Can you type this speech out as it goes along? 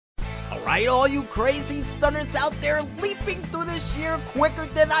Alright, all you crazy stunners out there leaping through this year quicker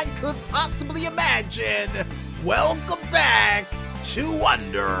than I could possibly imagine, welcome back to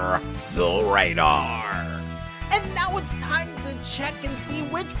Under the Radar. And now it's time to check and see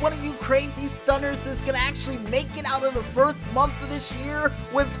which one of you crazy stunners is gonna actually make it out of the first month of this year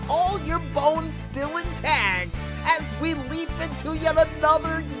with all your bones still intact as we leap into yet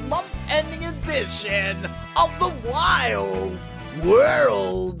another month-ending edition of the wild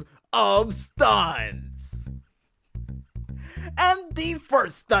world of stunts. And the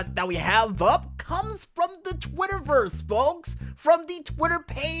first stunt that we have up comes from the Twitterverse, folks, from the Twitter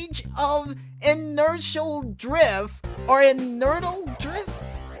page of Inertial Drift, or Inertial Drift?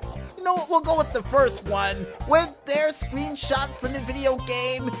 You know what, we'll go with the first one, with their screenshot from the video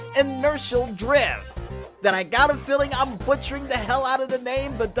game Inertial Drift. That I got a feeling I'm butchering the hell out of the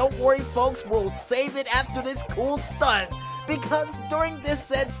name, but don't worry folks, we'll save it after this cool stunt. Because during this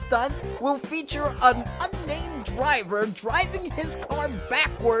said stunt, we'll feature an unnamed driver driving his car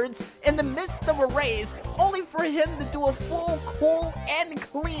backwards in the midst of a race, only for him to do a full, cool, and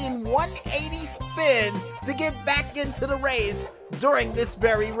clean 180 spin to get back into the race during this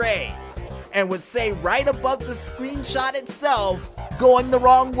very race. And would say right above the screenshot itself, going the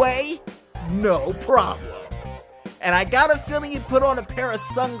wrong way? No problem. And I got a feeling he put on a pair of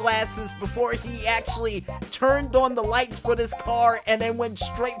sunglasses before he actually turned on the lights for this car and then went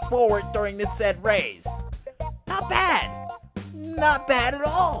straight forward during this said race. Not bad. Not bad at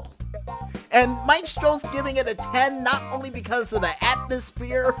all. And Maestro's giving it a 10 not only because of the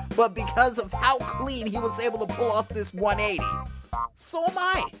atmosphere, but because of how clean he was able to pull off this 180. So am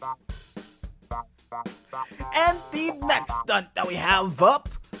I. And the next stunt that we have up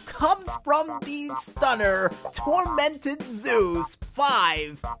comes from the stunner Tormented Zeus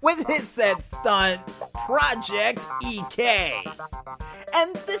 5 with his said stunt Project EK.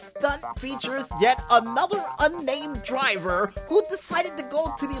 And this stunt features yet another unnamed driver who decided to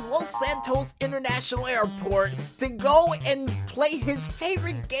go to the Los Santos International Airport to go and play his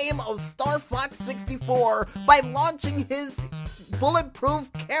favorite game of Star Fox 64 by launching his bulletproof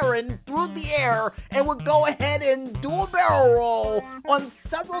Karen through the air and would go ahead and do a barrel roll on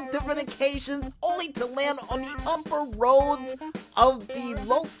several different occasions only to land on the upper roads of the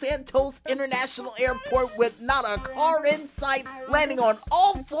Los Santos International Airport with not a car in sight, landing on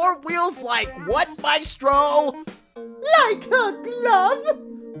all four wheels like what, Maestro? Like a glove?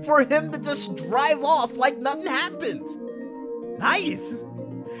 For him to just drive off like nothing happened. Nice.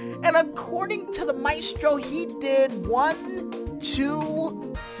 And according to the Maestro, he did 1,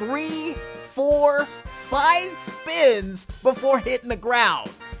 2, 3, 4, 5 spins before hitting the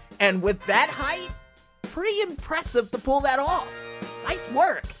ground. And with that height, pretty impressive to pull that off. Nice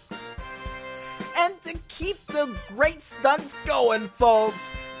work. And to keep the great stunts going, folks,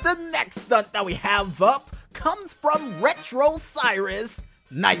 the next stunt that we have up comes from Retro Cyrus,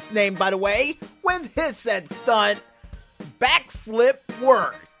 nice name by the way, with his said stunt, Backflip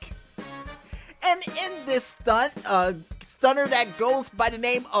Work. And in this stunt, stunner that goes by the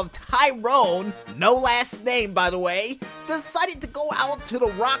name of Tyrone, no last name by the way, decided to go out to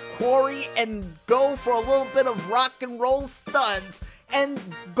the rock quarry and go for a little bit of rock and roll stunts and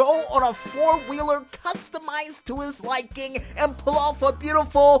go on a four-wheeler customized to his liking and pull off a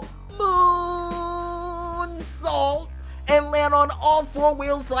beautiful moonsault and land on all four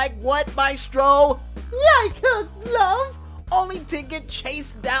wheels like what, Maestro? Like a glove? Only to get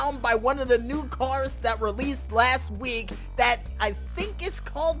chased down by one of the new cars that released last week that I think is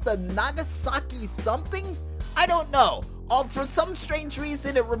called the Nagasaki something? I don't know. For some strange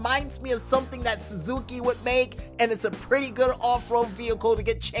reason, it reminds me of something that Suzuki would make, and it's a pretty good off-road vehicle to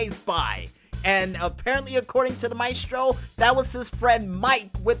get chased by. And apparently, according to the Maestro, that was his friend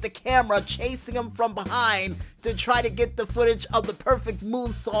Mike with the camera chasing him from behind to try to get the footage of the perfect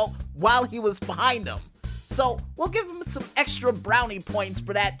moonsault while he was behind him. So, we'll give him some extra brownie points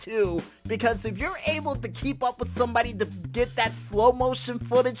for that too, because if you're able to keep up with somebody to get that slow motion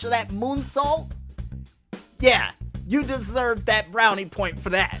footage of that moonsault, yeah, you deserve that brownie point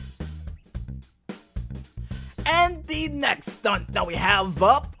for that. And the next stunt that we have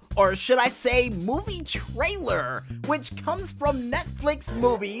up, or should I say movie trailer, which comes from Netflix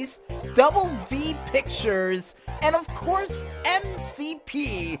Movies, Double V Pictures, and of course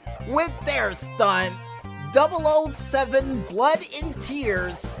MCP with their stunt, 007 Blood and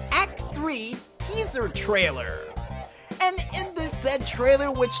Tears Act 3 teaser trailer. And in this said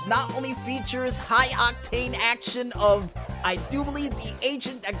trailer, which not only features high-octane action of, I do believe, the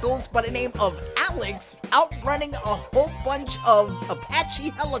agent that goes by the name of Alex outrunning a whole bunch of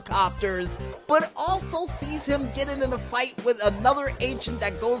Apache helicopters, but also sees him getting in a fight with another agent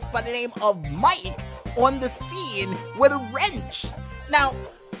that goes by the name of Mike on the scene with a wrench. Now,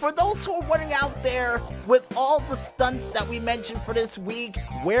 for those who are wondering out there, with all the stunts that we mentioned for this week,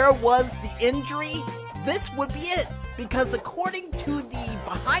 where was the injury? This would be it, because according to the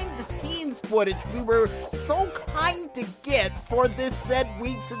behind-the-scenes footage we were so kind to get for this said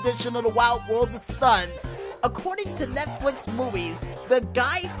week's edition of the Wild World of Stunts, according to Netflix Movies, the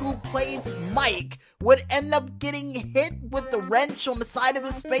guy who plays Mike would end up getting hit with the wrench on the side of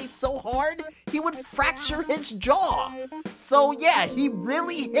his face so hard, he would fracture his jaw. So yeah, he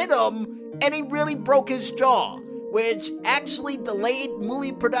really hit him, and he really broke his jaw, which actually delayed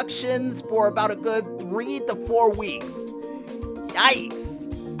movie productions for about a good 3 to 4 weeks. Yikes.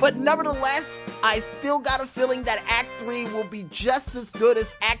 But nevertheless, I still got a feeling that Act 3 will be just as good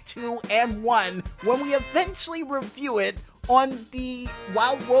as Act 2 and 1 when we eventually review it on the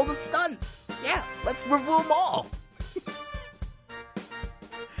Wild World of Stunts. Yeah, let's review them all.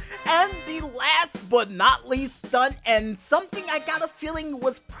 And the last but not least stunt, and something I got a feeling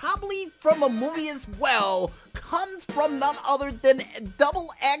was probably from a movie as well, comes from none other than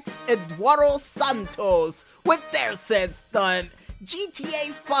XX Eduardo Santos with their said stunt,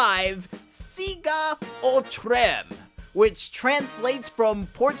 GTA 5 Siga o Trem, which translates from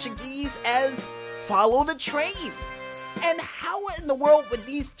Portuguese as follow the train. And how in the world would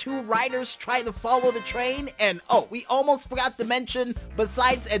these two riders try to follow the train? And oh, we almost forgot to mention,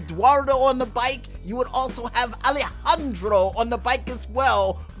 besides Eduardo on the bike, you would also have Alejandro on the bike as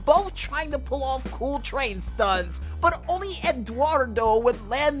well, both trying to pull off cool train stunts, but only Eduardo would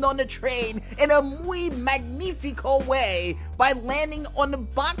land on the train in a muy magnifico way by landing on the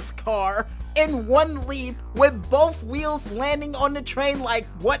boxcar in one leap with both wheels landing on the train like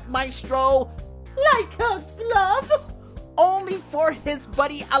what, maestro? Like a glove? Only for his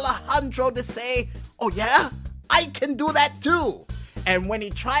buddy Alejandro to say, oh yeah, I can do that too. And when he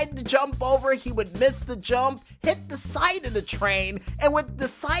tried to jump over, he would miss the jump, hit the side of the train, and would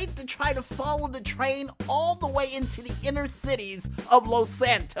decide to try to follow the train all the way into the inner cities of Los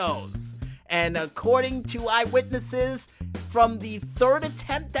Santos. And according to eyewitnesses, from the third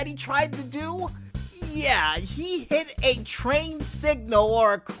attempt that he tried to do, yeah, he hit a train signal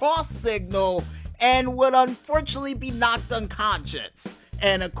or a cross signal and would unfortunately be knocked unconscious.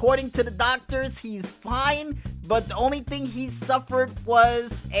 And according to the doctors, he's fine, but the only thing he suffered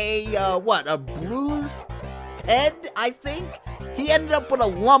was a bruised head, I think? He ended up with a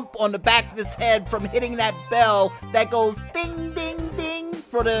lump on the back of his head from hitting that bell that goes ding, ding, ding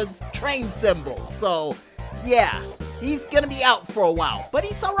for the train symbol. So, yeah, he's gonna be out for a while, but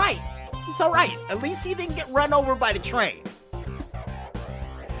he's alright. He's alright. At least he didn't get run over by the train.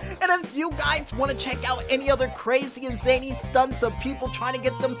 And if you guys want to check out any other crazy and zany stunts of people trying to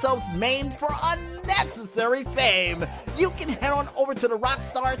get themselves maimed for unnecessary fame, you can head on over to the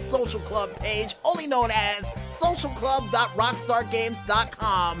Rockstar Social Club page, only known as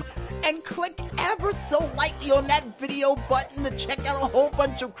socialclub.rockstargames.com, and click ever so lightly on that video button to check out a whole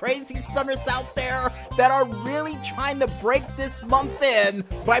bunch of crazy stunters out there that are really trying to break this month in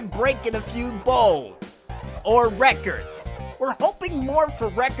by breaking a few bones or records. We're hoping more for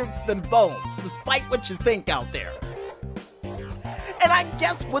records than bones, despite what you think out there. And I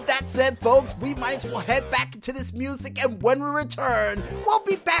guess with that said, folks, we might as well head back into this music, and when we return, we'll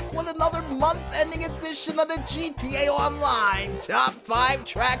be back with another month-ending edition of the GTA Online Top 5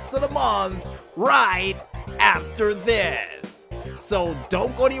 Tracks of the Month, right after this. So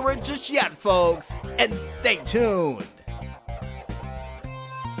don't go anywhere just yet, folks, and stay tuned.